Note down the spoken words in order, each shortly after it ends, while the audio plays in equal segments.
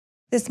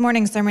This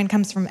morning's sermon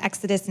comes from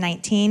Exodus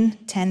 19,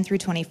 10 through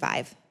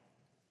 25.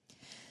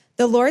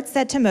 The Lord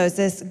said to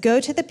Moses, "Go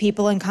to the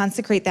people and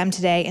consecrate them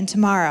today and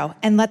tomorrow,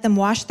 and let them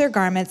wash their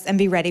garments and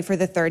be ready for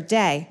the third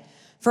day.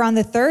 For on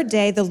the third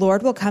day the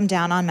Lord will come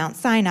down on Mount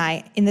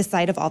Sinai in the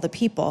sight of all the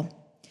people.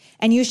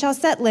 And you shall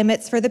set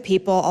limits for the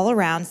people all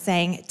around,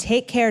 saying,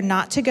 'Take care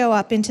not to go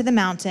up into the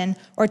mountain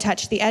or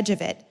touch the edge of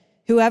it.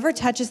 Whoever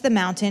touches the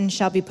mountain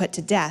shall be put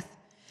to death.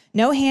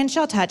 No hand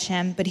shall touch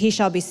him, but he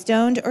shall be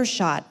stoned or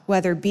shot,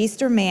 whether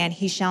beast or man,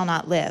 he shall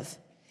not live.'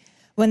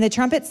 When the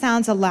trumpet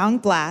sounds a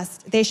loud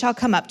blast, they shall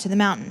come up to the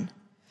mountain."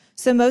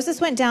 So Moses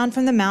went down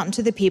from the mountain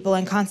to the people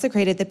and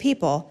consecrated the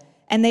people,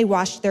 and they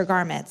washed their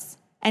garments.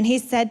 And he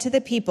said to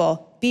the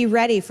people, "Be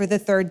ready for the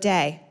third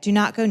day. Do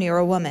not go near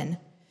a woman."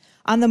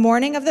 On the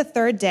morning of the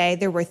third day,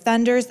 there were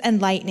thunders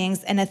and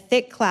lightnings and a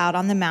thick cloud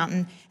on the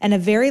mountain and a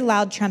very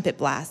loud trumpet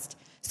blast,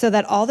 so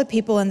that all the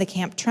people in the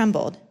camp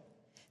trembled.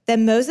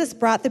 Then Moses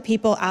brought the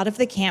people out of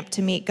the camp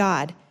to meet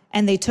God,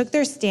 and they took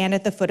their stand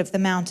at the foot of the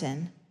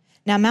mountain.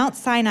 Now Mount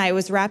Sinai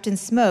was wrapped in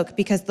smoke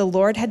because the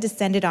Lord had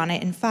descended on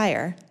it in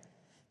fire.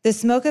 The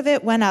smoke of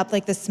it went up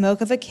like the smoke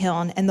of a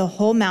kiln, and the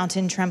whole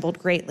mountain trembled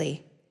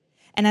greatly.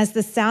 And as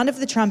the sound of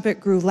the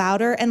trumpet grew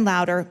louder and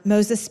louder,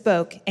 Moses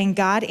spoke, and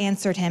God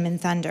answered him in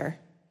thunder.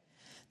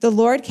 The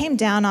Lord came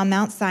down on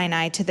Mount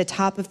Sinai to the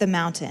top of the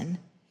mountain.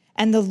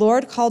 And the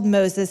Lord called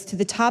Moses to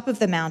the top of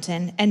the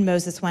mountain, and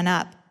Moses went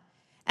up.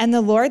 And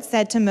the Lord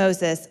said to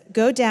Moses,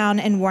 "Go down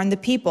and warn the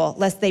people,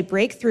 lest they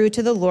break through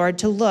to the Lord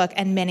to look,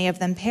 and many of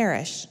them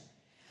perish.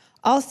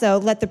 Also,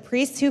 let the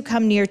priests who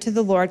come near to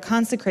the Lord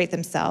consecrate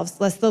themselves,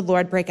 lest the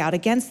Lord break out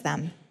against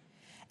them."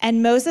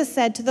 And Moses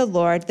said to the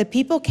Lord, "The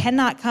people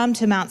cannot come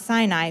to Mount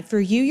Sinai, for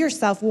you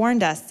yourself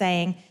warned us,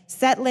 saying,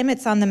 'Set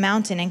limits on the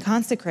mountain and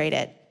consecrate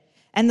it.'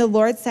 And the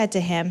Lord said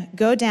to him,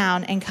 'Go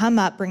down and come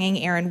up,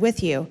 bringing Aaron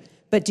with you.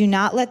 But do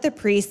not let the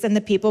priests and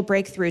the people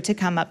break through to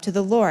come up to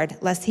the Lord,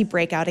 lest he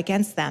break out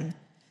against them.'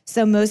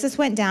 So Moses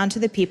went down to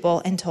the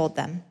people and told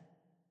them."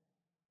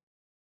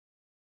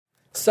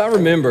 So I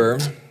remember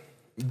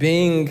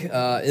being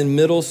in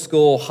middle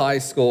school, high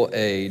school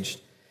age,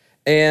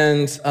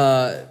 and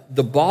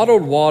the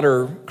bottled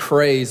water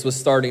craze was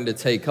starting to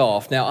take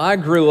off. Now, I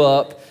grew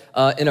up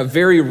in a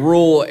very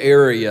rural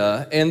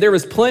area, and there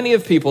was plenty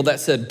of people that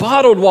said,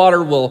 bottled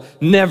water will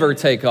never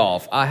take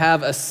off. I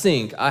have a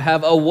sink, I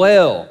have a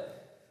well.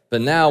 But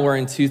now we're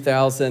in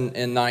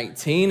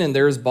 2019, and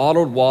there's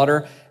bottled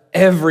water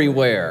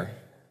everywhere.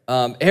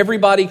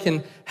 Everybody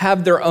can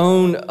have their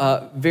own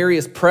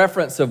various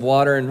preference of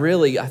water, and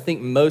really, I think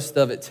most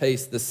of it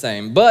tastes the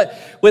same. But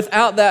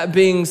without that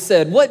being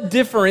said, what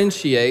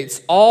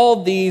differentiates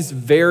all these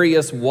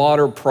various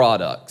water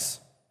products?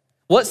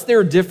 What's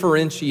their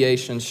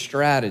differentiation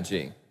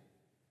strategy?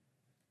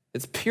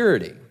 It's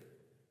purity.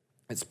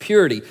 It's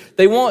purity.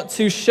 They want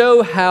to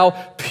show how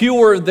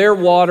pure their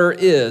water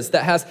is,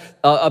 that has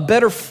a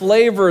better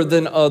flavor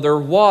than other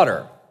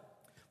water.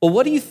 Well,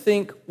 what do you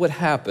think would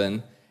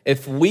happen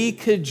if we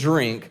could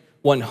drink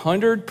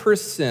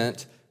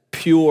 100%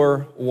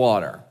 pure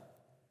water?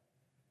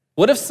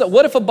 What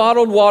if a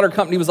bottled water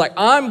company was like,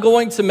 "I'm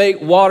going to make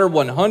water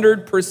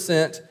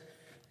 100%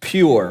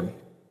 pure"?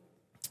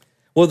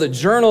 Well, the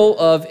Journal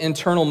of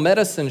Internal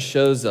Medicine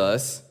shows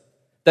us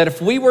that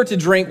if we were to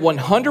drink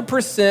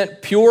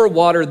 100% pure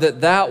water,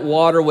 that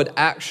water would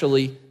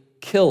actually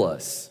kill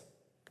us.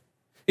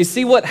 You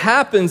see, what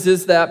happens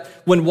is that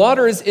when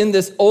water is in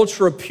this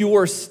ultra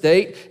pure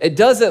state, it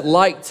doesn't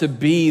like to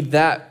be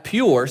that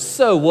pure.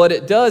 So what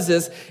it does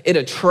is it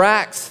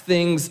attracts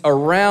things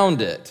around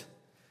it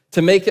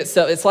to make it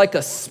so it's like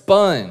a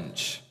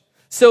sponge.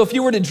 So if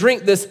you were to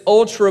drink this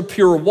ultra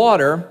pure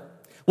water,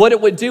 what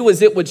it would do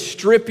is it would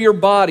strip your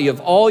body of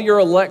all your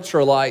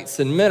electrolytes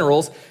and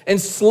minerals,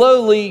 and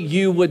slowly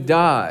you would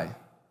die.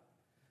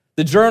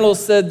 The journal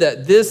said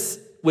that this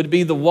would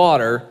be the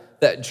water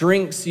that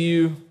drinks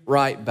you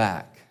right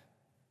back.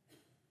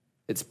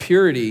 It's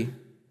purity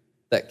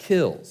that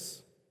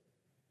kills.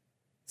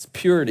 It's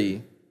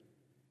purity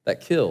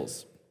that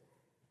kills.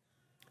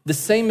 The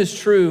same is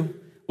true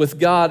with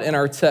God in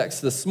our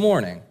text this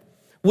morning.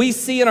 We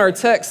see in our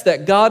text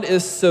that God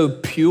is so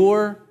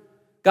pure,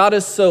 God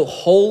is so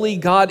holy,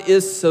 God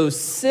is so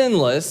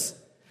sinless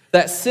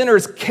that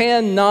sinners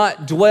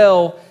cannot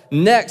dwell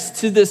next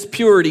to this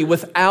purity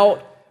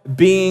without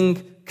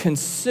being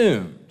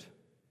consumed.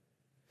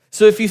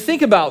 So if you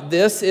think about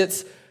this,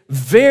 it's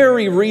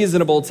very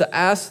reasonable to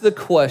ask the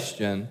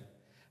question,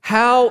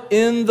 how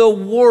in the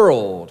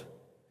world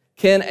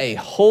can a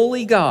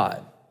holy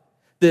God,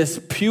 this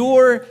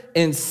pure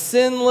and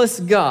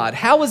sinless God,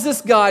 how is this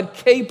God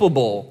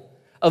capable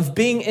of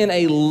being in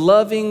a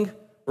loving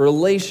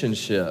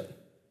relationship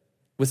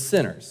with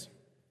sinners?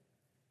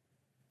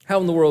 How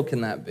in the world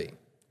can that be?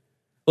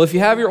 Well, if you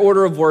have your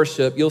order of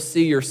worship, you'll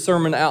see your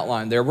sermon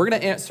outline there. We're going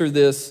to answer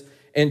this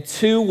in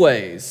two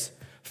ways.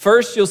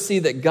 First, you'll see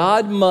that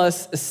God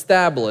must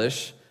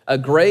establish a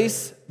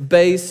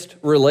grace-based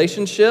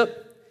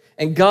relationship,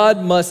 and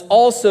God must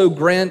also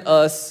grant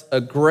us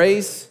a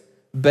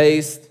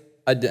grace-based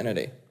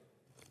identity.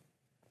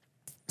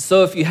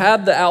 So if you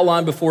have the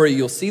outline before you,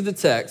 you'll see the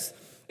text.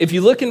 If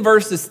you look in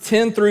verses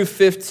 10 through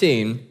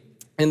 15,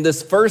 in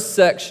this first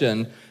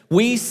section,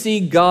 we see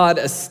God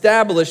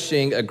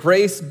establishing a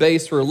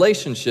grace-based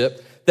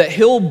relationship that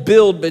he'll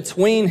build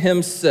between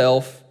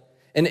himself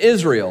and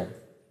Israel.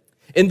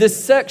 In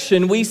this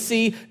section, we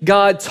see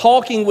God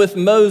talking with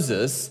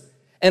Moses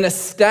and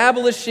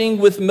establishing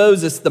with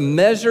Moses the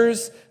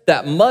measures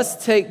that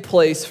must take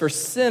place for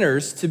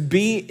sinners to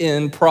be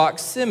in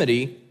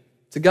proximity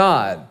to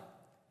God.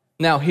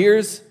 Now,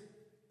 here's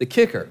the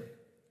kicker.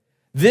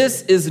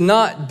 This is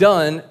not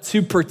done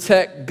to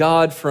protect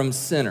God from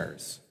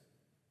sinners.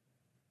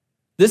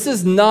 This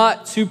is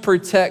not to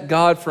protect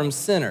God from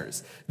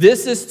sinners.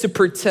 This is to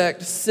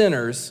protect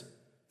sinners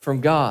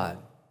from God.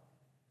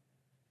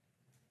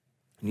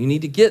 And you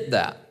need to get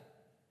that.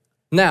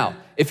 Now,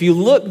 if you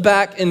look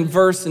back in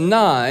verse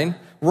 9,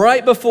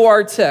 right before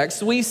our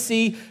text, we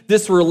see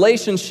this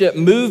relationship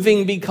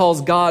moving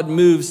because God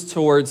moves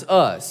towards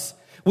us.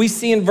 We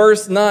see in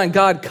verse 9,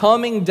 God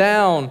coming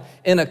down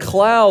in a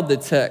cloud, the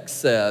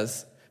text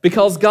says,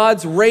 because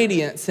God's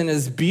radiance and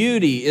his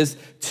beauty is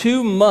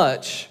too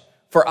much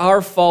for our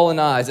fallen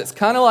eyes. It's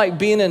kind of like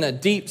being in a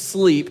deep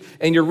sleep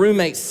and your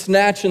roommate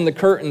snatching the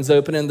curtains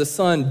open and the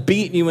sun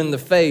beating you in the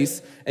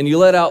face and you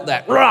let out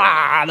that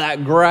rah,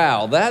 that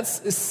growl.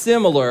 That's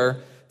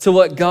similar to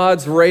what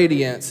God's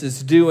radiance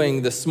is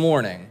doing this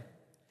morning.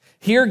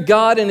 Here,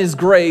 God in his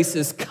grace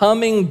is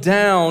coming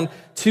down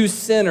to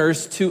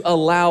sinners to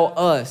allow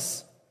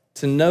us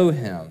to know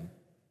him.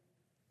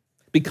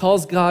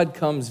 Because God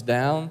comes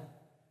down,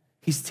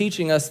 he's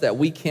teaching us that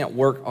we can't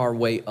work our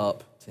way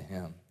up to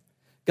him.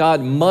 God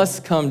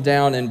must come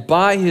down, and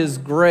by his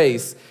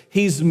grace,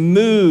 he's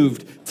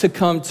moved to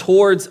come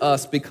towards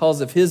us because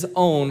of his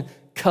own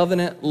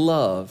covenant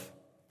love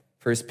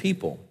for his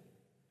people.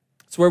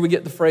 It's where we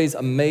get the phrase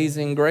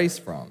amazing grace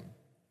from.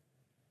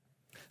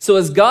 So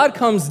as God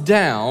comes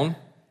down,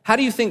 how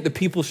do you think the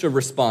people should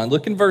respond?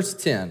 Look in verse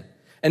 10.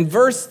 In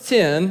verse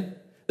 10,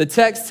 the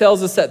text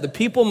tells us that the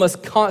people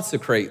must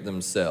consecrate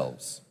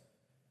themselves.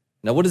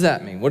 Now, what does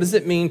that mean? What does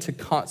it mean to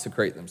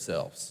consecrate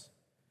themselves?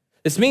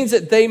 This means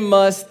that they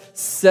must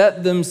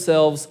set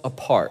themselves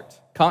apart.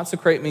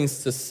 Consecrate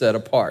means to set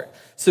apart.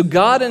 So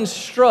God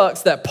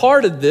instructs that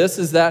part of this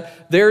is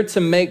that they're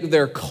to make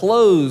their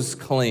clothes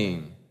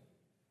clean.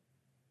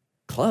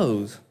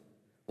 Clothes?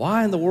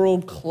 Why in the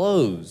world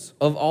clothes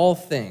of all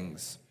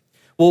things?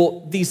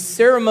 Well, these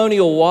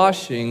ceremonial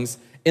washings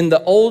in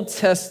the Old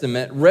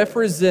Testament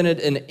represented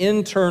an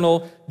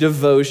internal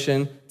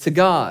devotion to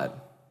God.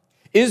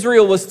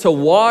 Israel was to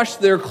wash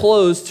their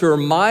clothes to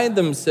remind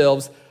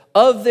themselves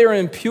of their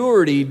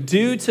impurity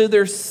due to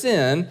their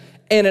sin,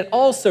 and it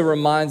also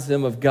reminds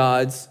them of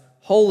God's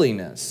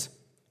holiness.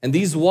 And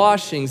these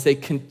washings, they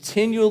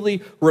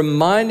continually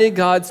reminded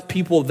God's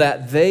people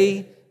that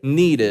they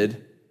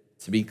needed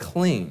to be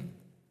clean.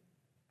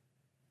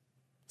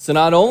 So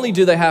not only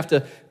do they have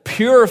to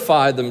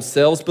purify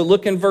themselves, but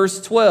look in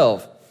verse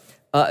 12.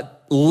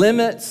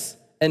 Limits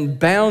and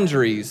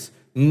boundaries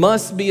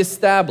must be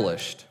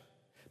established,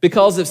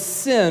 because if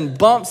sin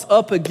bumps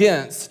up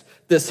against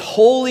this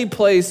holy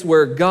place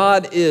where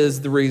God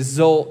is, the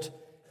result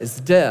is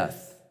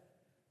death.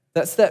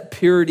 That's that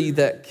purity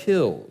that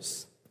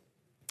kills.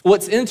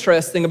 What's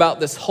interesting about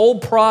this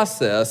whole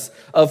process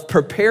of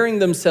preparing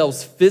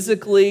themselves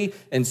physically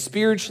and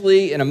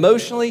spiritually and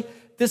emotionally,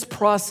 this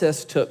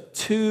process took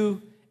 2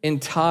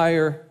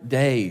 entire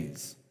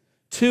days.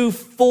 2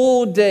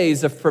 full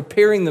days of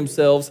preparing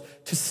themselves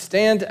to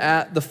stand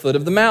at the foot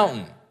of the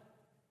mountain.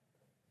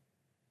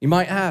 You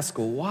might ask,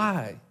 well,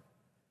 why?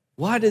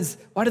 Why do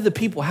the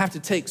people have to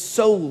take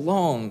so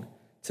long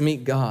to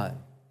meet God?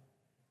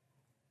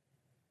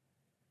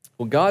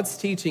 Well, God's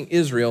teaching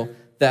Israel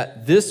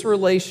that this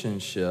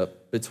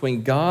relationship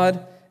between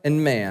God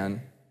and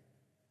man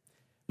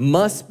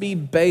must be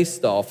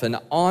based off an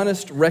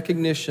honest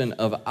recognition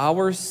of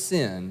our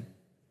sin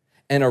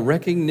and a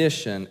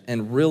recognition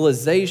and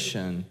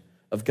realization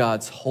of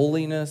God's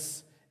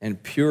holiness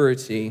and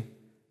purity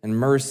and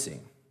mercy.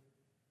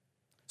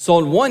 So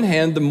on one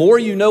hand, the more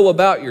you know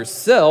about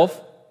yourself,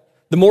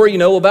 the more you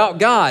know about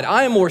God.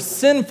 I am more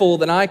sinful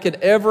than I could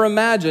ever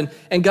imagine,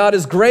 and God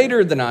is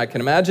greater than I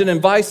can imagine,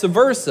 and vice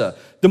versa.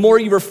 The more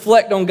you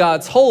reflect on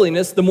God's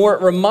holiness, the more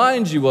it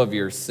reminds you of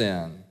your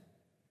sin.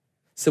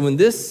 So when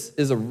this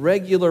is a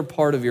regular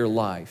part of your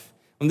life,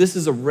 when this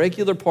is a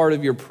regular part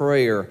of your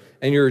prayer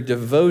and your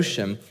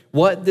devotion,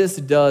 what this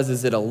does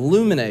is it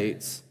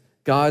illuminates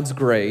God's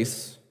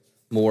grace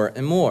more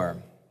and more.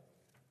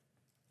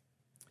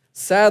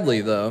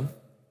 Sadly, though,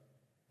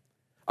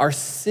 our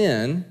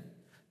sin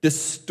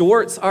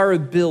distorts our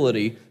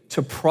ability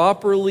to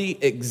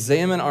properly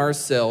examine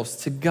ourselves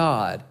to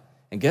God.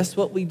 And guess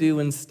what we do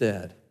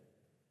instead?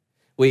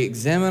 We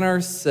examine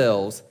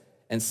ourselves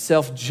and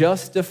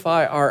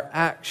self-justify our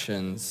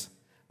actions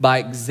by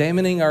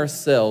examining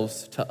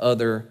ourselves to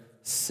other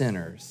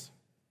sinners.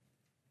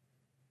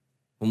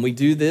 When we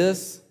do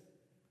this,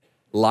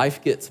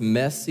 life gets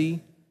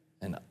messy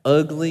and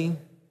ugly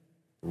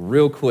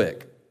real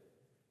quick.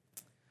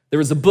 There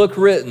was a book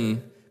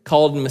written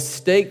called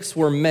Mistakes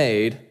Were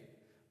Made,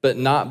 but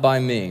Not by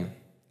Me.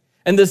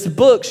 And this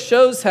book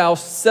shows how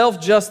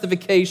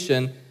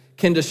self-justification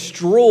can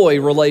destroy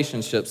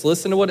relationships.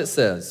 Listen to what it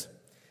says.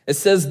 It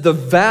says, the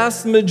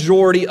vast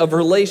majority of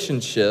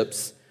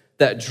relationships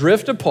that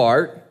drift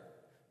apart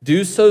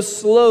do so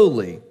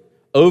slowly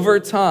over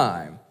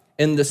time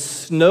in the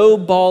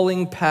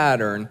snowballing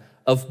pattern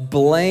of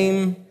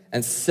blame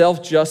and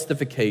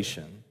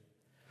self-justification.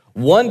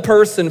 One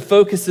person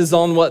focuses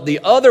on what the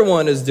other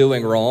one is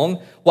doing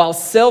wrong while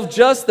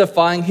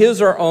self-justifying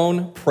his or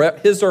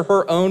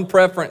her own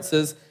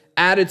preferences,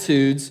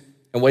 attitudes,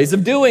 and ways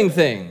of doing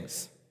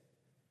things.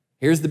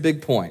 Here's the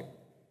big point.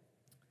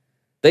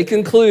 They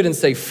conclude and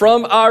say,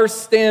 from our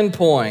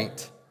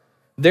standpoint,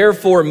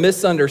 therefore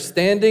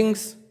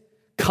misunderstandings,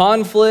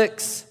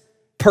 conflicts,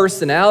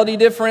 personality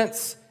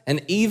difference,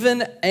 and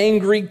even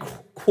angry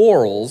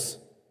quarrels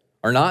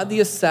are not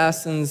the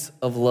assassins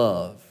of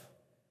love.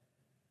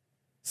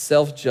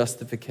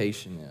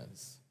 Self-justification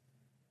is.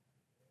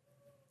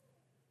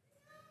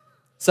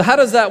 So how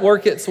does that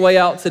work its way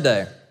out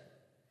today?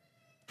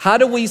 How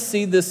do we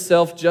see this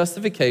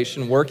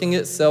self-justification working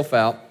itself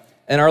out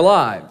in our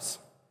lives?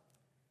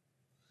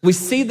 We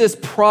see this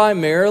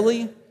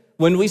primarily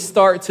when we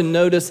start to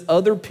notice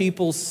other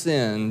people's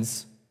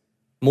sins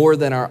more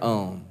than our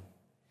own.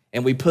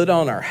 And we put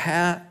on our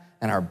hat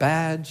and our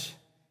badge,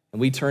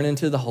 and we turn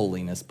into the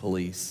holiness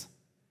police,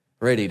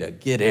 ready to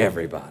get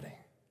everybody.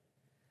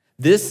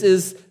 This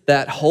is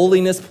that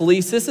holiness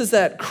police. This is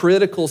that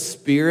critical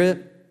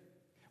spirit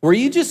where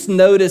you just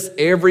notice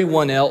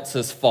everyone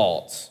else's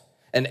faults.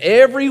 And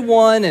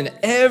everyone and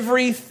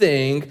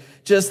everything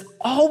just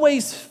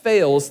always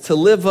fails to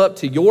live up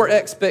to your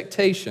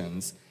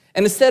expectations.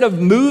 And instead of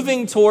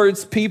moving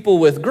towards people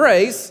with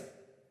grace,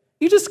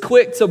 you're just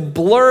quick to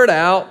blurt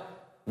out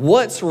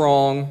what's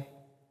wrong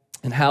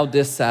and how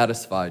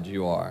dissatisfied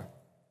you are.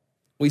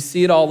 We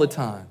see it all the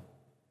time.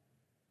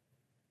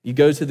 You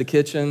go to the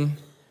kitchen,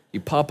 you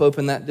pop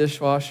open that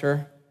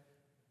dishwasher.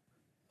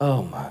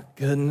 Oh my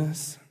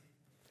goodness.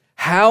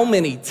 How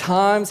many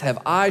times have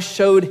I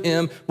showed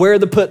him where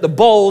to put the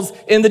bowls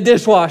in the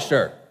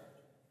dishwasher?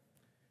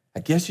 I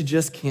guess you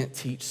just can't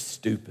teach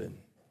stupid.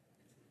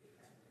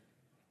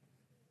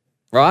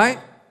 Right?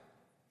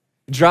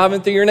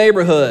 Driving through your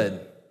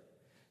neighborhood.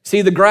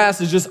 See, the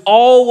grass is just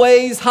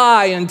always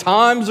high in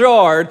Tom's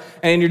yard,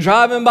 and you're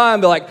driving by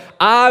and be like,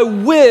 I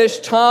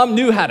wish Tom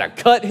knew how to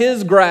cut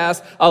his grass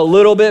a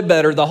little bit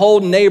better. The whole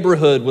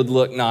neighborhood would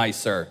look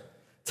nicer.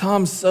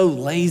 Tom's so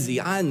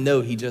lazy. I know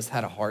he just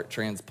had a heart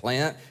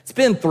transplant. It's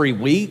been 3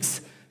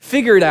 weeks.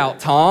 Figure it out,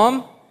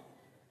 Tom.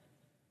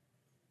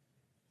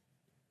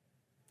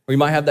 Or you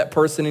might have that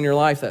person in your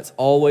life that's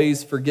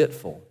always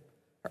forgetful,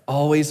 or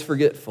always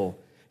forgetful.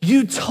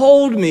 You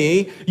told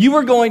me you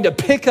were going to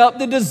pick up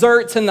the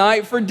dessert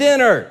tonight for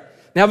dinner.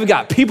 Now we've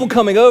got people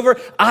coming over.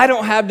 I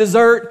don't have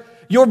dessert.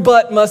 Your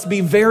butt must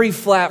be very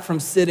flat from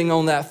sitting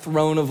on that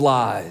throne of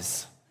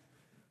lies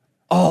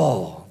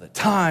all the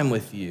time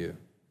with you.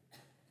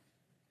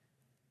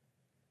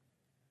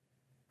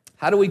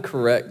 How do we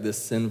correct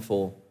this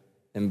sinful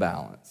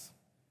imbalance?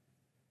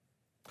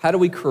 How do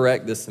we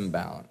correct this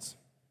imbalance?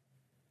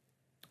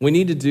 We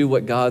need to do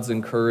what God's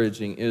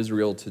encouraging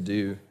Israel to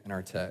do in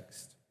our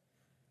text.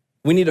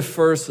 We need to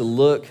first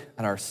look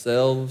at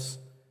ourselves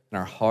and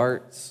our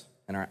hearts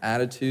and our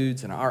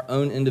attitudes and our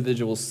own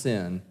individual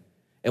sin,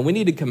 and we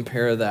need to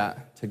compare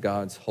that to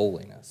God's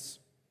holiness.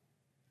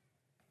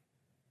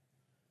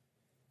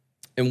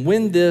 And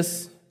when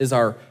this is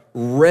our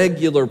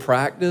regular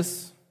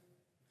practice,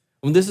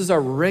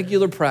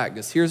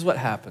 here's what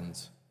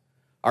happens.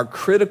 Our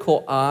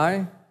critical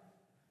eye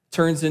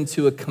turns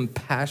into a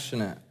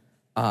compassionate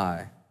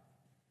eye.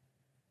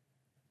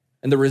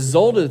 And the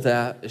result of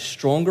that is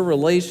stronger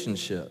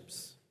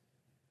relationships.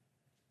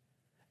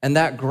 And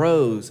that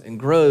grows and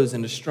grows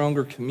into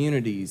stronger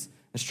communities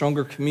and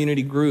stronger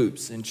community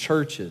groups and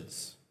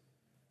churches.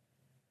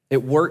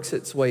 It works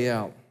its way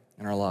out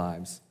in our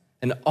lives.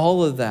 And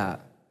all of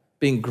that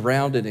being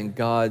grounded in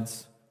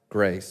God's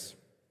grace.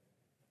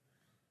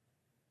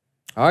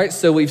 All right,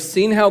 so we've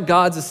seen how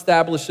God's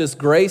established this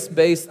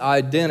grace-based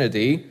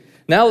identity.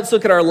 Now let's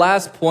look at our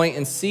last point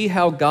and see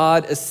how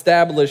God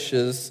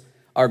establishes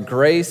our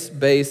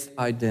grace-based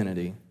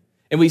identity.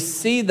 And we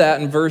see that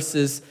in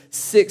verses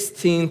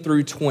 16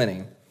 through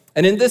 20.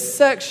 And in this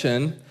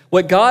section,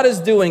 what God is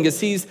doing is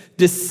he's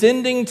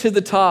descending to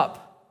the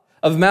top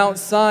of Mount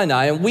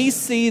Sinai, and we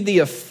see the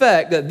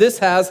effect that this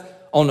has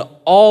on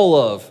all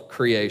of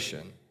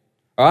creation.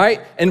 All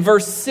right? In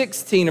verse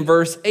 16 and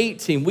verse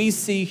 18, we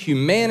see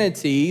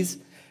humanity's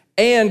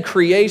and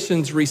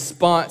creation's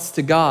response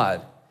to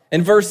God.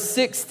 In verse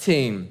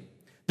 16,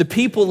 the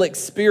people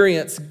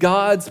experience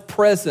God's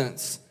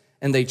presence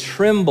and they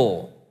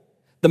tremble.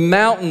 The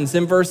mountains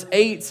in verse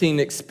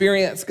 18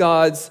 experience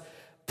God's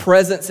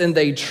presence and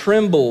they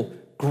tremble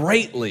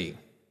greatly.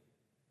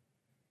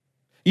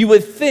 You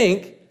would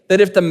think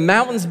that if the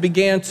mountains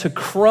began to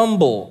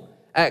crumble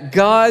at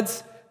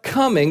God's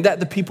coming,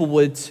 that the people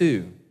would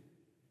too.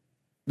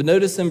 But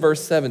notice in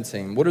verse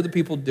 17, what are the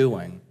people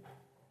doing?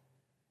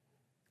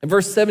 In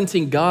verse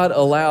 17, God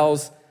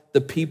allows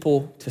the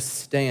people to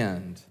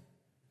stand.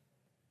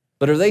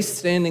 But are they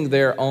standing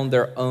there on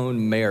their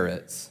own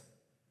merits?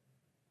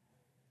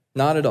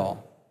 Not at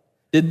all.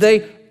 Did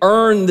they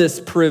earn this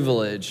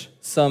privilege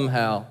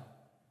somehow?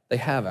 They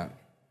haven't.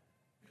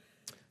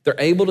 They're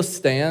able to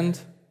stand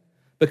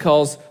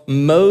because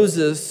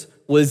Moses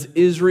was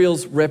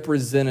Israel's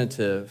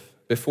representative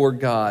before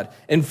God.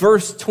 In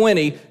verse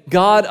 20,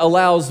 God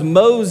allows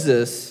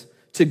Moses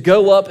to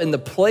go up in the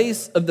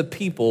place of the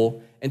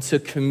people and to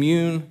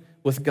commune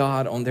with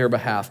God on their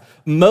behalf.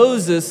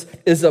 Moses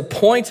is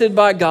appointed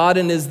by God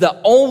and is the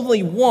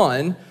only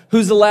one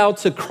who's allowed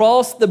to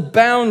cross the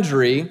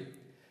boundary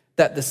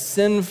that the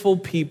sinful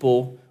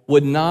people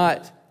would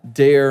not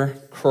dare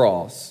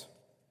cross.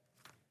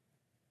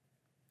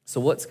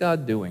 So what's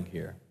God doing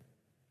here?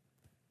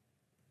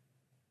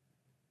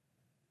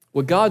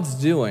 What God's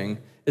doing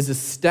is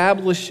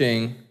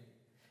establishing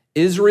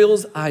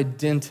Israel's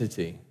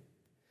identity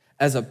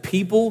as a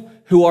people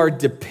who are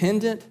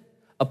dependent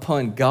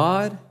upon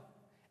God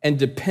and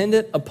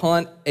dependent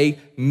upon a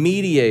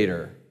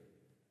mediator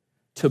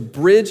to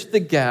bridge the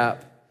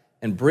gap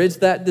and bridge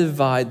that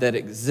divide that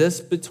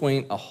exists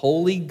between a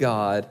holy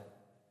God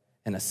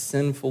and a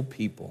sinful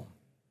people.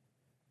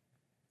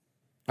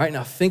 All right,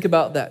 now think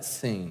about that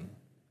scene.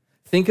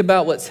 Think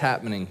about what's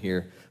happening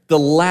here. The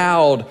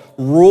loud,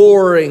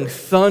 roaring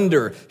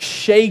thunder,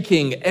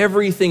 shaking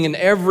everything and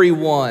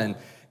everyone.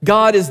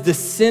 God is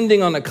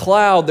descending on a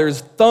cloud. There's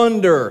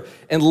thunder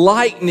and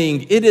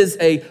lightning. It is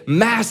a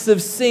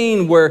massive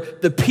scene where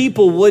the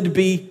people would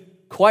be,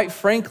 quite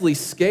frankly,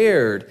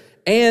 scared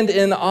and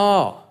in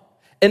awe.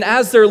 And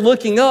as they're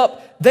looking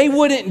up, they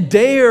wouldn't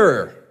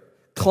dare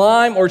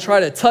climb or try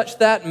to touch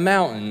that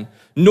mountain,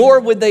 nor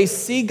would they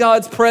see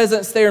God's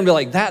presence there and be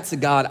like, that's a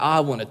God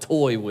I want to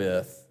toy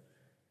with.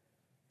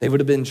 They would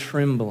have been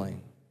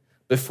trembling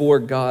before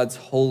God's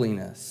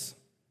holiness.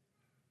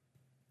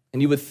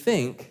 And you would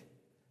think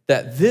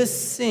that this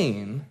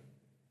scene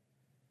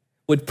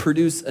would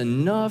produce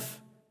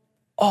enough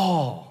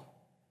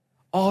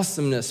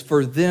awesomeness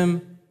for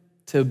them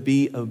to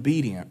be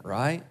obedient,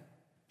 right?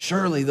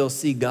 Surely they'll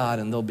see God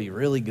and they'll be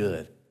really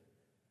good.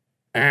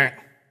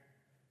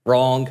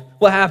 Wrong.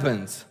 What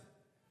happens?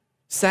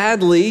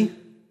 Sadly,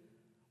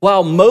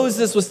 while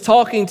Moses was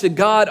talking to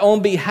God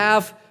on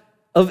behalf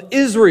of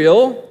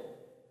Israel,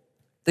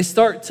 they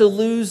start to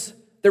lose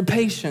their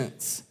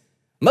patience.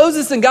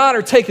 Moses and God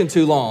are taking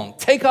too long.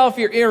 Take off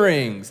your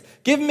earrings.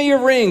 Give me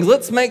your rings.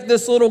 Let's make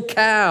this little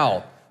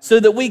cow so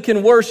that we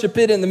can worship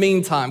it in the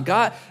meantime.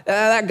 God,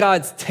 that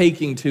God's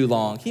taking too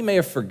long. He may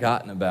have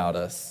forgotten about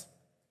us.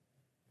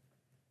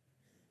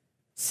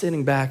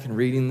 Sitting back and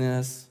reading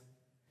this,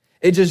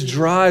 it just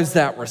drives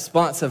that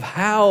response of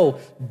how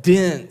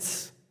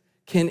dense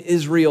can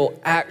Israel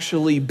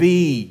actually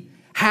be?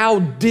 How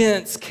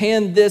dense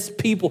can this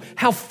people,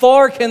 how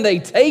far can they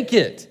take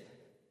it?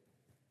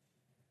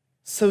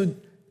 So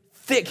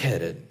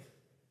thick-headed.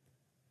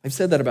 I've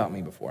said that about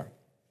me before.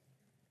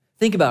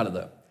 Think about it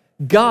though.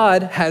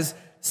 God has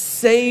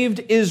saved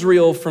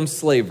Israel from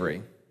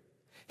slavery.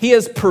 He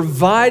has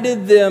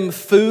provided them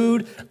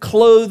food,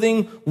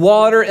 clothing,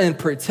 water, and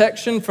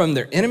protection from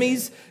their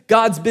enemies.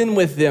 God's been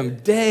with them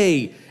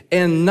day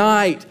and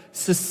night,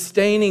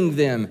 sustaining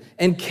them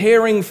and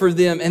caring for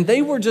them. And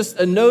they were just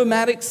a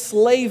nomadic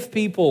slave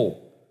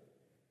people.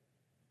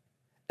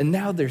 And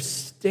now they're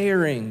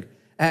staring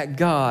at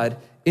God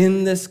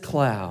in this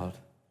cloud.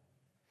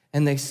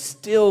 And they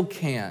still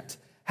can't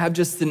have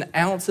just an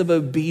ounce of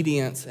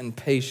obedience and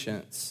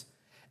patience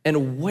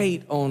and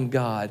wait on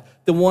God,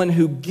 the one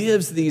who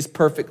gives these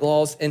perfect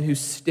laws and who's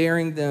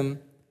staring them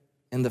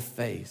in the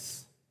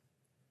face.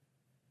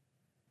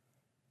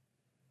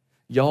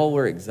 Y'all,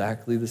 we're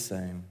exactly the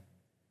same.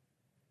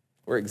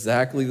 We're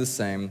exactly the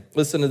same.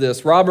 Listen to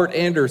this. Robert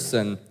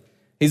Anderson,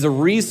 he's a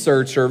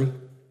researcher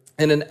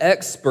and an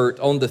expert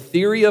on the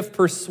theory of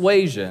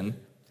persuasion,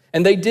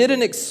 and they did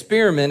an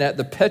experiment at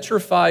the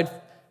Petrified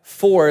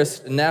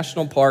Forest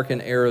National Park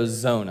in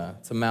Arizona.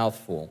 It's a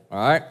mouthful, all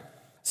right?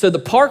 So the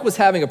park was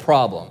having a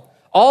problem.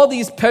 All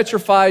these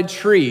petrified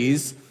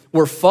trees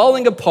were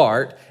falling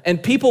apart,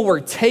 and people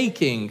were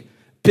taking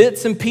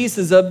bits and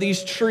pieces of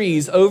these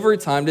trees over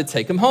time to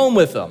take them home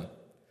with them.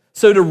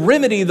 So to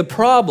remedy the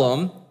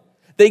problem,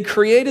 they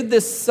created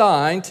this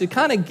sign to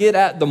kind of get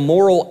at the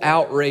moral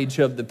outrage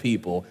of the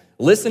people.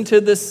 Listen to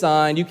this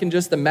sign. You can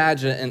just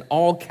imagine it in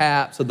all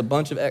caps with a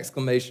bunch of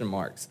exclamation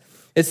marks.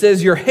 It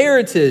says, "Your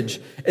heritage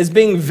is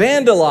being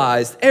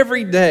vandalized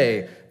every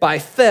day by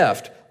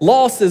theft.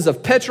 Losses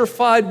of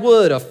petrified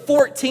wood of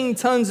 14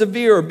 tons of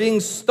beer are being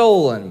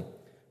stolen,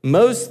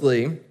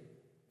 mostly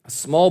a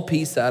small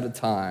piece at a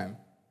time."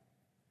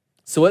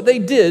 So what they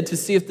did to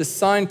see if the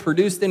sign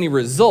produced any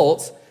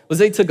results was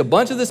they took a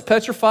bunch of this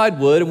petrified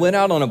wood and went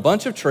out on a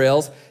bunch of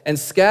trails and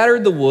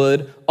scattered the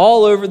wood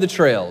all over the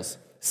trails.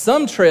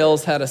 Some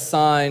trails had a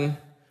sign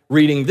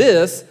reading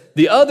this.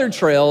 The other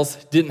trails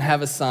didn't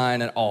have a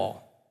sign at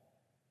all.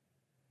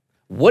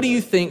 What do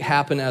you think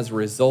happened as a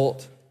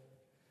result?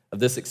 of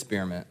this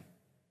experiment.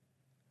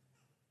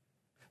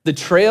 The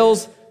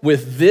trails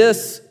with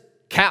this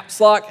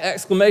caps lock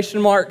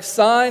exclamation mark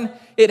sign,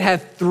 it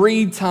had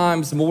 3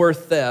 times more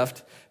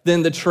theft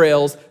than the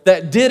trails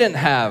that didn't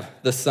have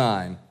the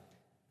sign.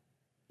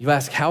 You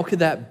ask, how could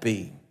that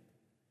be?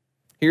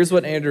 Here's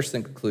what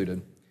Anderson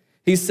concluded.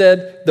 He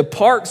said, the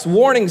park's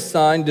warning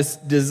sign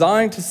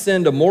designed to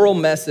send a moral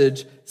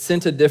message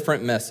sent a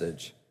different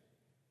message.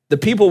 The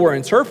people were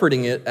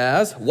interpreting it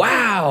as,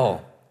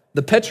 wow,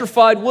 the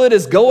petrified wood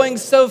is going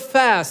so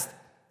fast.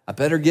 I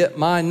better get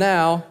mine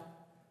now.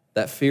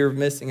 That fear of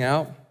missing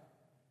out.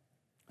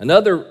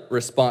 Another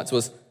response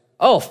was,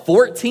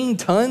 14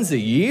 tons a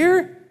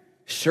year?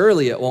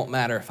 Surely it won't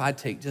matter if I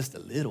take just a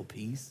little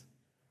piece.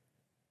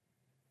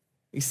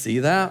 You see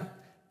that?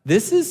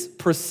 This is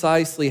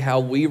precisely how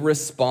we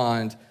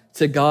respond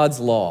to God's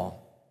law.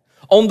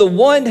 On the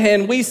one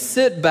hand, we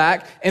sit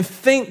back and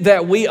think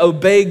that we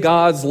obey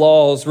God's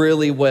laws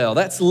really well.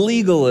 That's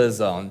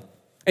legalism.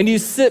 And you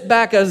sit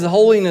back as the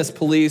holiness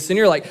police and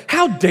you're like,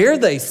 how dare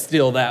they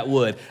steal that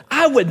wood?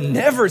 I would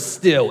never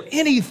steal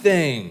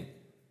anything.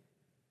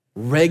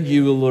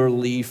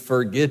 Regularly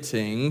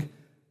forgetting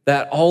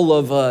that all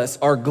of us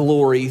are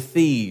glory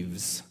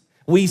thieves.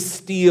 We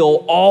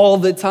steal all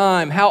the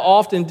time. How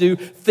often do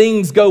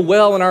things go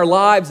well in our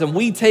lives and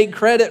we take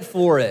credit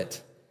for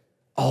it?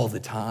 All the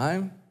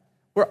time.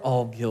 We're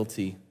all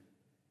guilty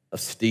of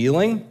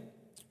stealing.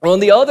 On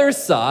the other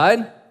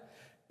side,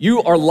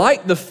 you are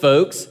like the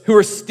folks who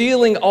are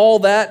stealing all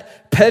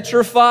that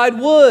petrified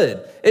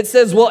wood. It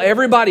says, well,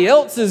 everybody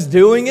else is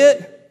doing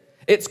it.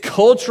 It's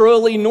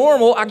culturally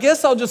normal. I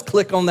guess I'll just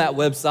click on that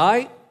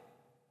website.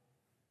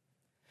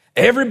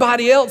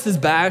 Everybody else is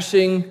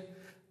bashing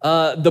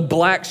the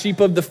black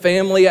sheep of the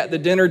family at the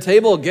dinner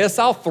table. I guess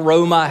I'll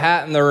throw my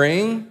hat in the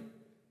ring.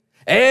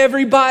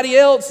 Everybody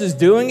else is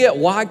doing it.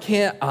 Why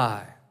can't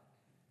I?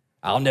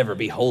 I'll never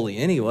be holy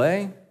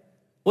anyway.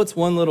 What's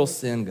one little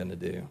sin going to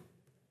do?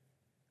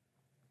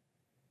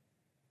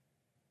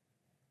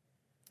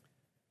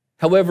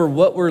 However,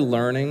 what we're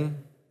learning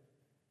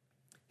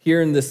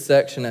here in this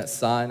section at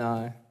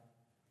Sinai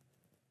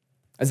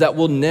is that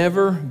we'll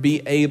never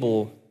be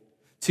able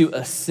to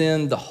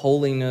ascend the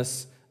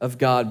holiness of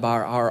God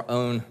by our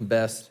own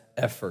best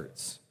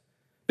efforts.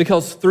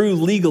 Because through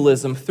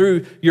legalism,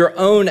 through your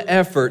own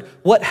effort,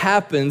 what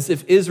happens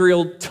if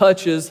Israel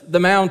touches the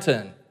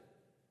mountain?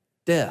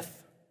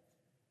 Death.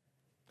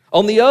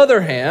 On the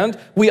other hand,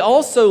 we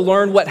also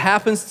learn what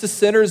happens to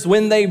sinners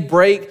when they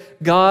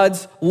break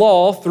God's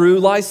law through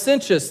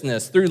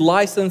licentiousness, through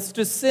license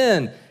to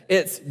sin.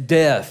 It's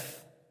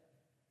death.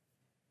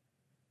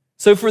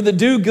 So for the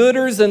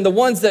do-gooders and the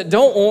ones that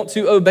don't want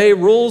to obey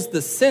rules,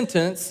 the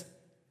sentence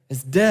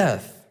is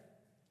death.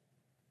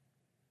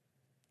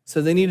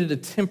 So they needed a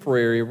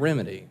temporary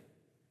remedy.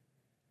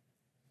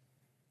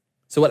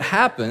 So what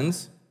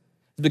happens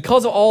is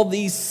because of all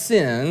these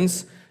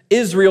sins,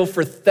 Israel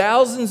for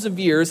thousands of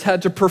years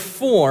had to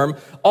perform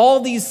all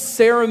these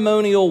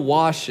ceremonial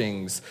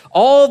washings,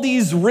 all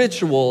these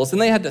rituals,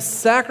 and they had to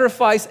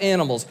sacrifice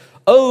animals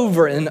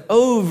over and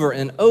over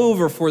and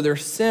over for their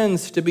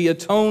sins to be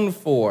atoned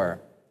for.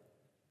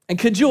 And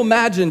could you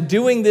imagine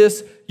doing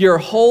this your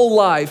whole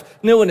life,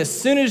 knowing as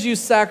soon as you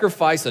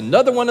sacrifice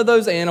another one of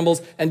those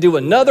animals and do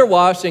another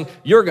washing,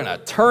 you're going to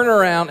turn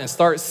around and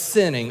start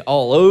sinning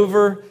all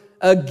over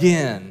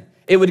again?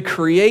 It would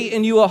create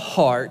in you a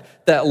heart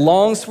that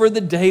longs for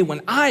the day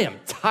when I am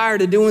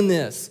tired of doing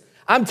this.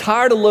 I'm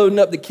tired of loading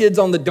up the kids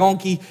on the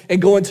donkey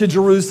and going to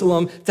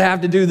Jerusalem to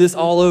have to do this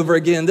all over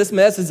again. This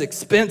mess is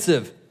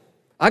expensive.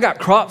 I got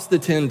crops to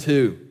tend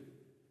to.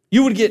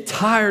 You would get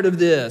tired of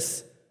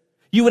this.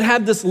 You would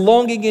have this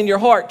longing in your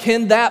heart.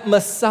 Can that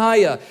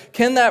Messiah,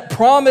 can that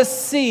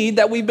promised seed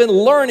that we've been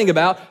learning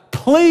about,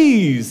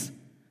 please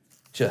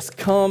just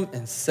come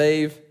and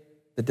save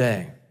the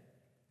day?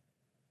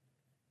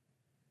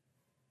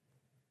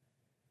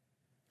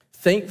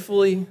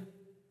 Thankfully,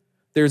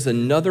 there's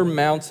another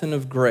mountain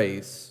of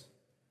grace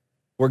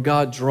where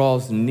God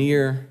draws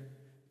near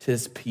to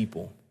his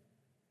people.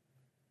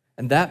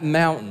 And that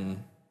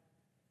mountain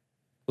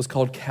was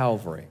called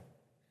Calvary.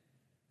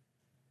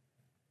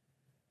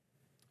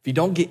 If you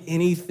don't get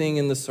anything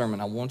in the sermon,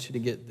 I want you to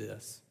get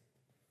this.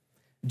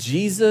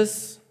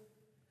 Jesus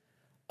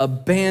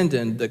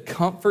abandoned the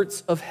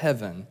comforts of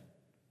heaven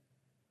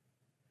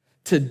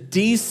to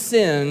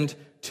descend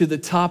to the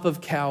top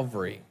of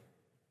Calvary,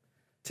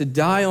 to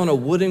die on a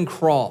wooden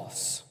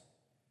cross,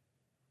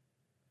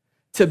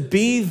 to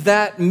be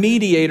that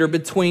mediator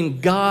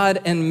between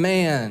God and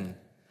man,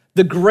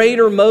 the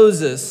greater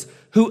Moses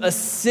who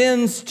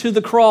ascends to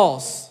the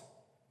cross,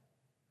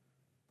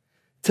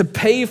 to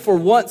pay for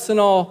once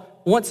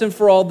and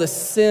for all the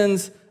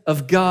sins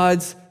of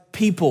God's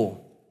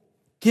people.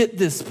 Get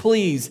this,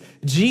 please.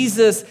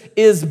 Jesus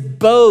is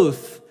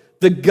both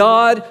the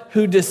God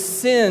who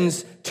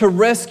descends to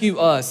rescue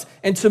us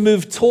and to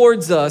move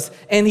towards us,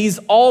 and he's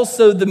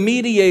also the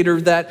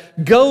mediator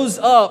that goes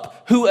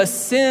up, who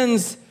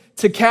ascends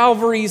to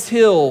Calvary's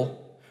hill,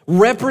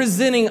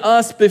 representing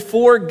us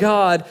before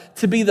God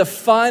to be the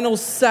final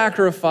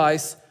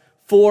sacrifice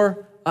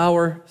for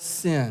our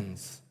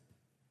sins.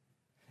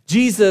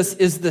 Jesus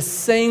is the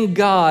same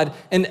God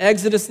in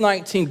Exodus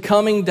 19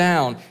 coming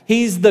down.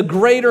 He's the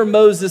greater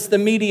Moses, the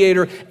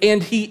mediator,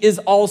 and he is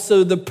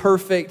also the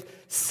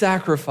perfect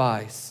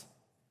sacrifice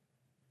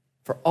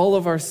for all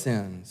of our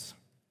sins.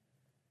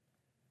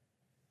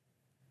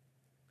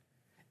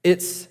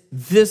 It's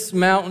this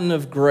mountain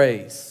of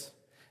grace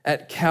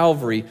at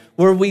Calvary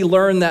where we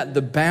learn that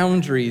the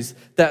boundaries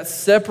that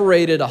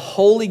separated a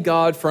holy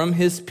God from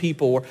his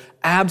people were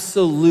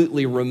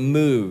absolutely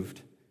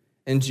removed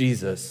in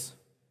Jesus.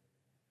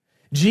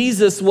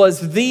 Jesus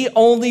was the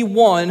only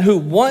one who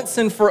once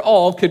and for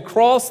all could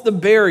cross the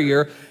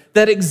barrier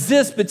that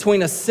exists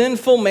between a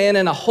sinful man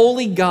and a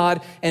holy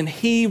God, and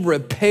he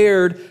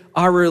repaired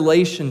our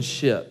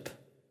relationship.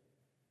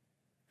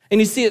 And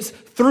you see, it's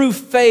through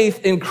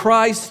faith in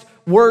Christ's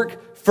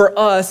work for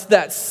us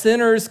that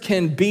sinners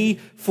can be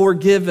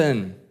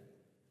forgiven.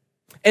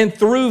 And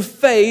through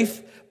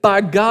faith by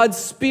God's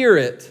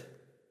Spirit,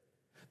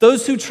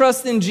 those who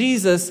trust in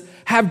Jesus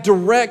have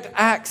direct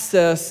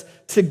access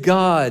to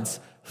God's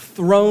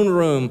throne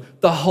room,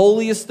 the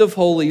holiest of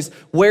holies,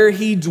 where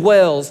he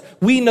dwells.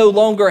 We no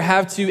longer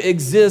have to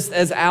exist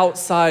as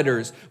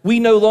outsiders. We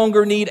no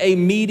longer need a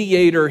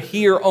mediator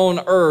here on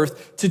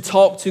earth to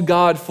talk to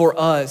God for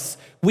us.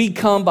 We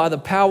come by the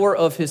power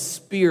of his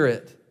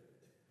Spirit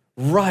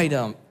right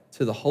up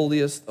to the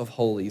holiest of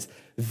holies.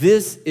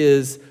 This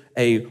is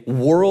a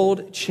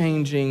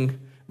world-changing,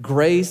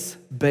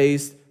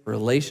 grace-based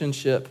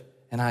relationship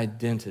and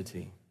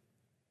identity.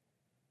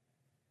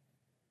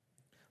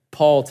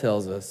 Paul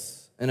tells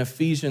us in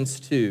Ephesians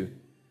 2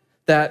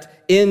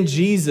 that in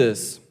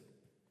Jesus,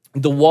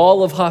 the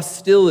wall of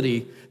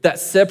hostility that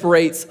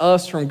separates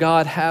us from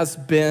God has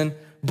been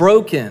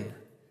broken.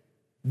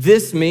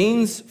 This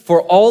means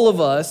for all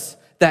of us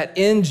that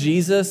in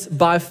Jesus,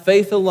 by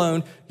faith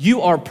alone,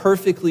 you are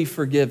perfectly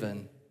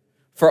forgiven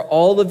for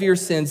all of your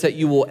sins that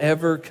you will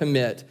ever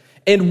commit.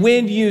 And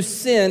when you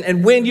sin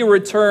and when you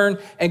return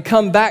and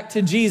come back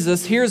to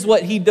Jesus, here's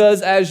what he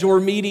does as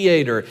your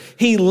mediator.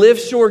 He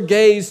lifts your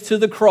gaze to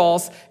the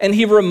cross and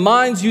he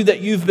reminds you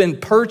that you've been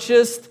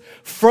purchased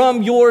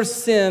from your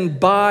sin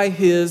by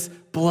his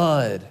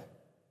blood.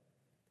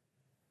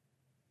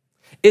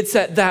 It's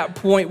at that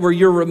point where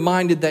you're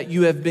reminded that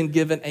you have been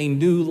given a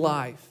new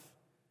life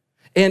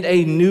and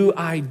a new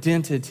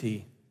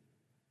identity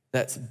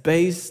that's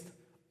based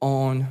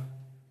on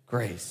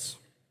grace.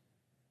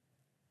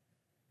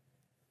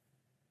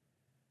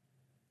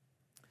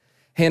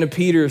 Hannah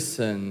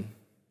Peterson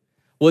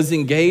was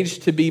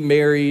engaged to be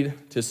married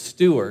to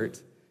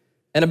Stuart,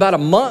 and about a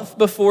month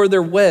before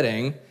their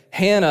wedding,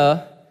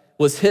 Hannah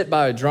was hit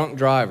by a drunk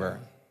driver.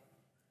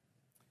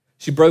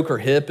 She broke her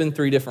hip in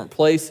 3 different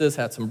places,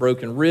 had some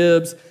broken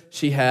ribs.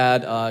 She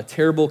had a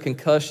terrible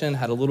concussion,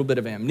 had a little bit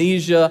of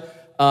amnesia,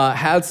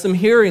 had some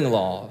hearing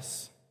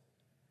loss.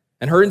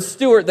 And her and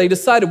Stuart, they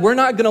decided, we're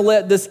not going to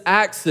let this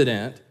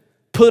accident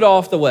put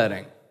off the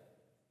wedding.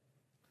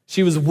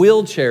 She was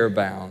wheelchair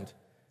bound.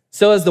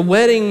 So as the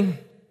wedding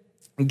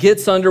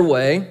gets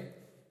underway,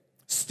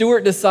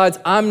 Stuart decides,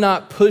 I'm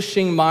not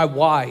pushing my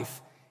wife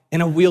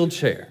in a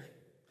wheelchair.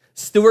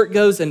 Stuart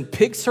goes and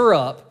picks her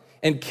up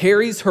and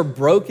carries her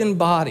broken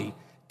body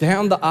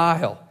down the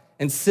aisle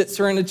and sits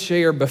her in a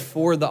chair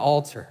before the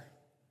altar.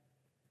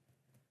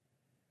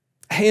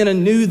 Hannah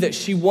knew that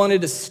she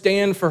wanted to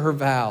stand for her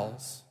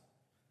vows.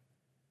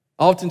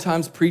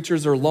 Oftentimes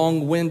preachers are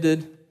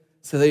long-winded,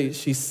 so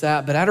she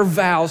sat, but at her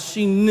vows,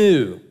 she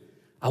knew,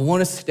 I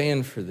want to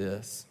stand for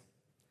this.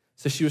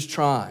 So she was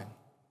trying.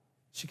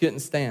 She couldn't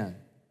stand.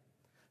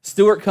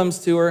 Stuart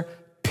comes to her,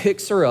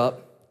 picks her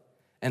up,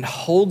 and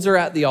holds her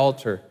at the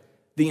altar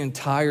the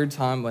entire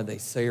time while they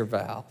say her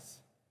vows.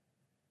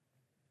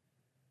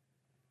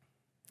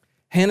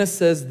 Hannah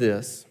says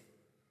this.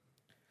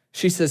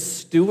 She says,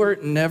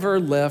 Stuart never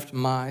left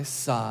my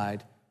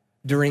side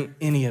during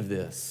any of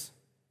this.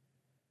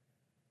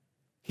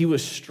 He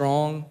was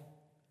strong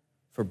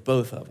for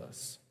both of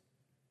us.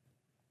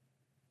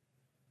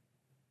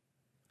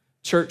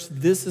 Church,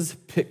 this is a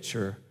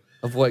picture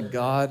of what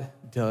God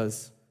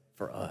does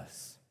for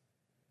us.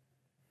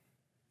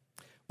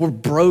 We're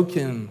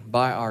broken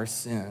by our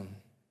sin.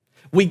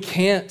 We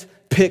can't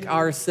pick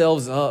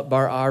ourselves up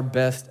by our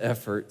best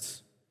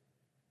efforts.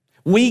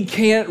 We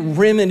can't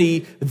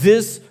remedy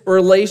this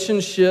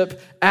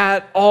relationship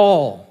at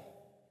all.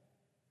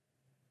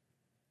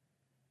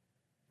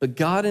 But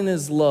God in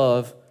his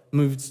love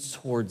moves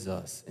towards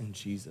us in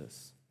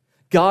Jesus.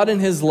 God in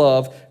his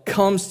love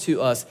comes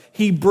to us.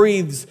 He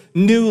breathes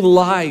new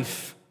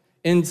life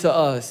into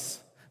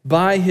us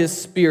by his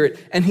Spirit,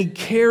 and he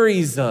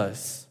carries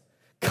us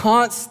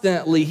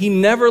constantly. He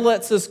never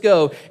lets us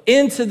go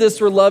into this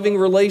loving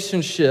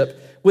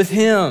relationship with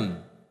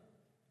him.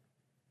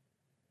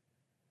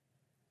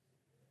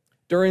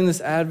 During this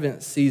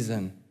Advent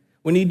season,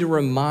 we need to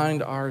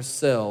remind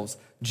ourselves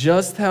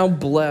just how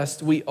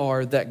blessed we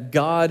are that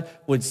God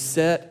would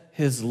set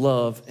his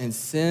love and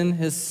send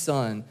his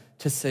Son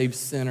to save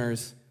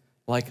sinners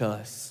like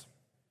us.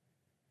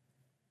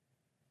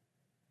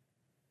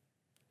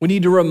 We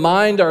need to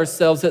remind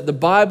ourselves that the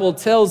Bible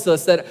tells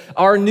us that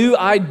our new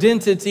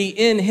identity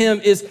in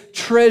Him is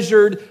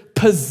treasured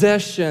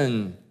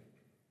possession.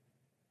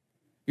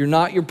 You're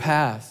not your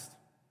past.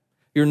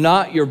 You're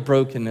not your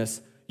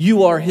brokenness.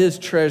 You are His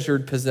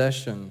treasured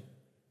possession.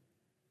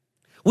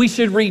 We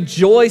should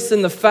rejoice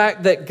in the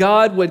fact that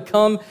God would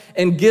come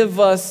and give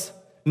us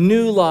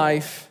new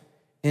life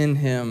in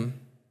Him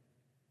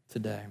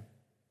today.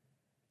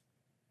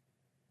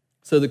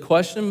 So the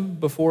question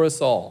before us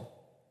all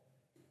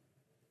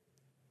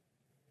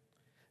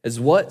is,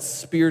 what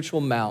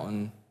spiritual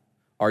mountain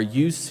are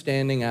you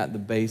standing at the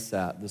base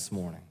at this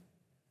morning?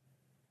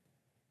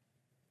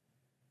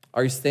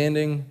 Are you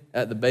standing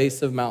at the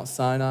base of Mount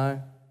Sinai,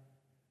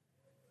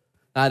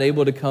 not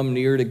able to come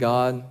near to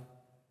God,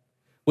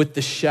 with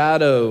the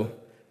shadow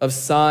of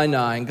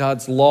Sinai and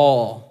God's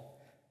law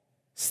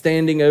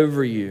standing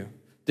over you,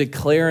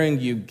 declaring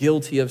you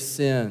guilty of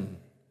sin?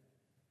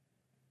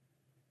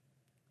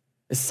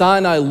 Is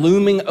Sinai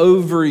looming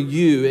over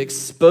you,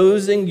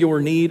 exposing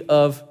your need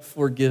of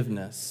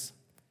forgiveness?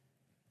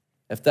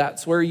 If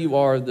that's where you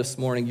are this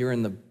morning, you're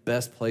in the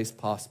best place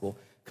possible,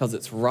 because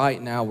it's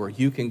right now where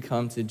you can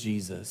come to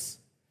Jesus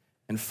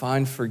and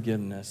find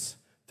forgiveness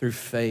through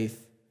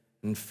faith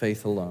and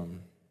faith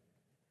alone.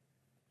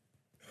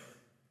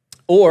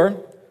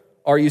 Or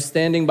are you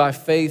standing by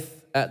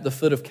faith at the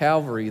foot of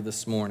Calvary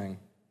this morning?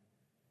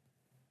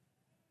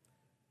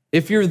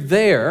 If you're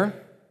there,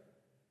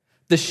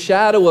 the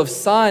shadow of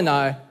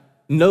Sinai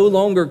no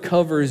longer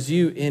covers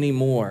you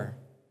anymore.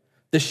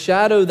 The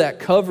shadow that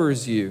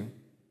covers you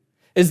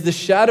is the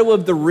shadow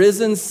of the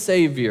risen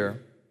Savior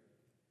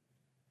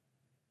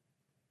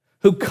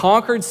who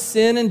conquered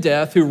sin and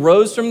death, who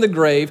rose from the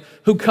grave,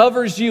 who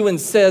covers you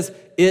and says,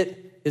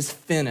 "It is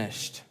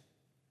finished."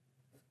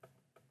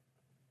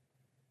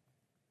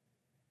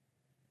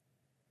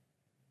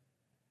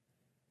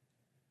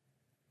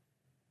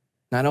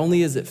 Not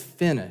only is it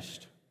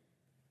finished,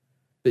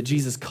 but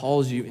Jesus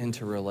calls you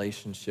into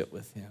relationship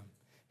with Him.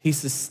 He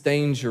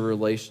sustains your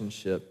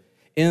relationship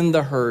in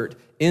the hurt,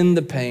 in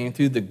the pain,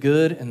 through the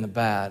good and the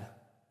bad.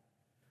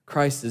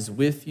 Christ is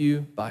with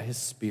you by His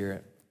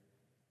Spirit.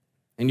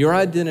 And your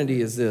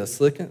identity is this.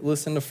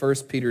 Listen to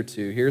 1 Peter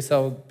 2. Here's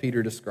how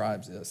Peter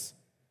describes this.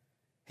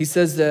 He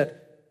says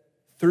that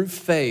through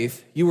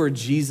faith, you are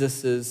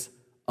Jesus'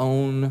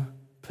 own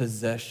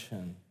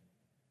possession.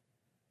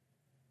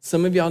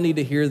 Some of y'all need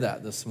to hear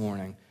that this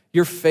morning.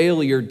 Your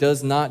failure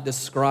does not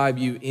describe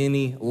you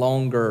any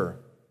longer.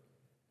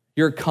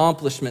 Your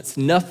accomplishments,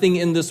 nothing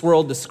in this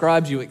world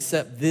describes you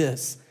except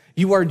this.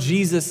 You are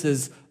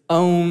Jesus'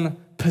 own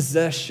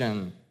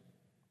possession,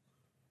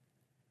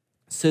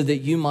 so that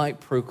you might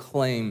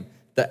proclaim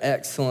the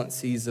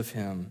excellencies of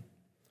Him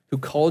who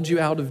called you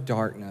out of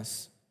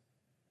darkness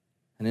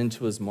and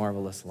into His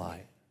marvelous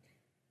light.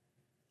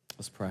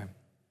 Let's pray.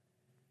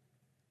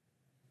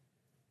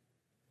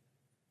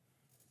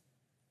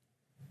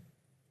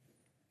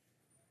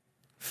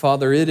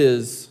 Father, it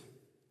is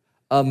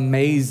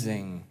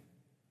amazing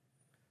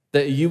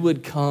that you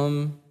would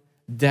come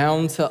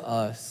down to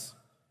us,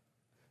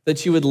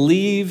 that you would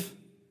leave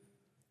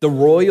the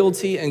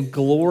royalty and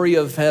glory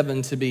of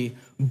heaven to be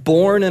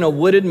born in a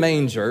wooded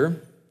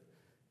manger,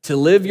 to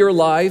live your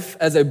life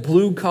as a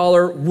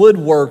blue-collar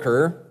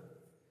woodworker,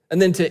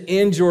 and then to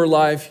end your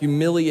life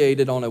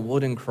humiliated on a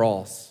wooden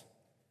cross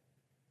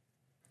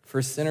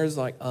for sinners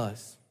like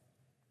us.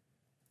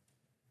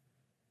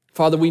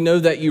 Father, we know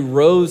that you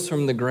rose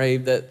from the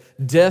grave, that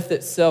death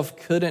itself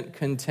couldn't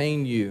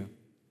contain you,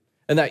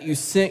 and that you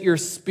sent your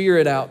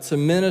Spirit out to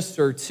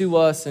minister to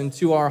us and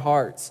to our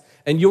hearts.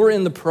 And you're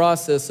in the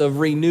process of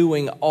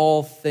renewing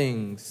all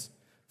things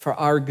for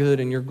our good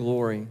and your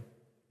glory.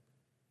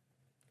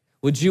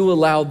 Would you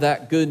allow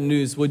that good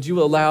news? Would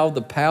you allow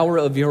the power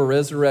of your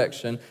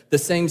resurrection, the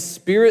same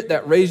Spirit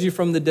that raised you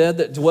from the dead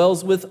that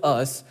dwells with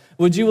us,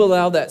 would you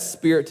allow that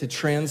Spirit to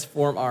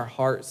transform our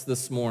hearts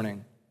this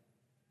morning?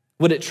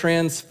 Would it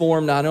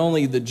transform not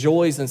only the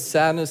joys and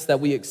sadness that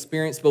we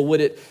experience, but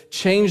would it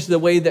change the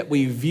way that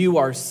we view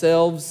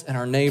ourselves and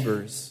our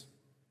neighbors?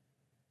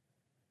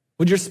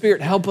 Would your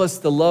Spirit help us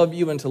to love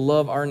you and to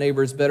love our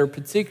neighbors better,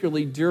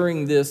 particularly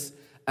during this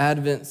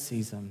Advent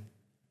season?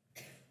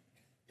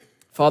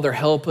 Father,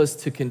 help us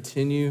to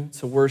continue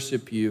to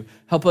worship you.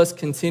 Help us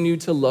continue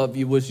to love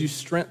you. Would you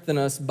strengthen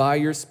us by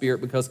your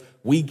Spirit, because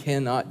we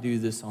cannot do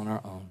this on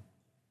our own.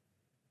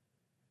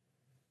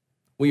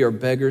 We are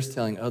beggars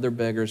telling other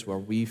beggars where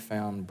we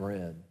found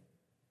bread.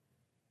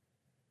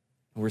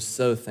 We're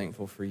so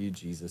thankful for you,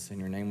 Jesus. In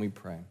your name we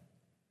pray.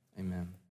 Amen.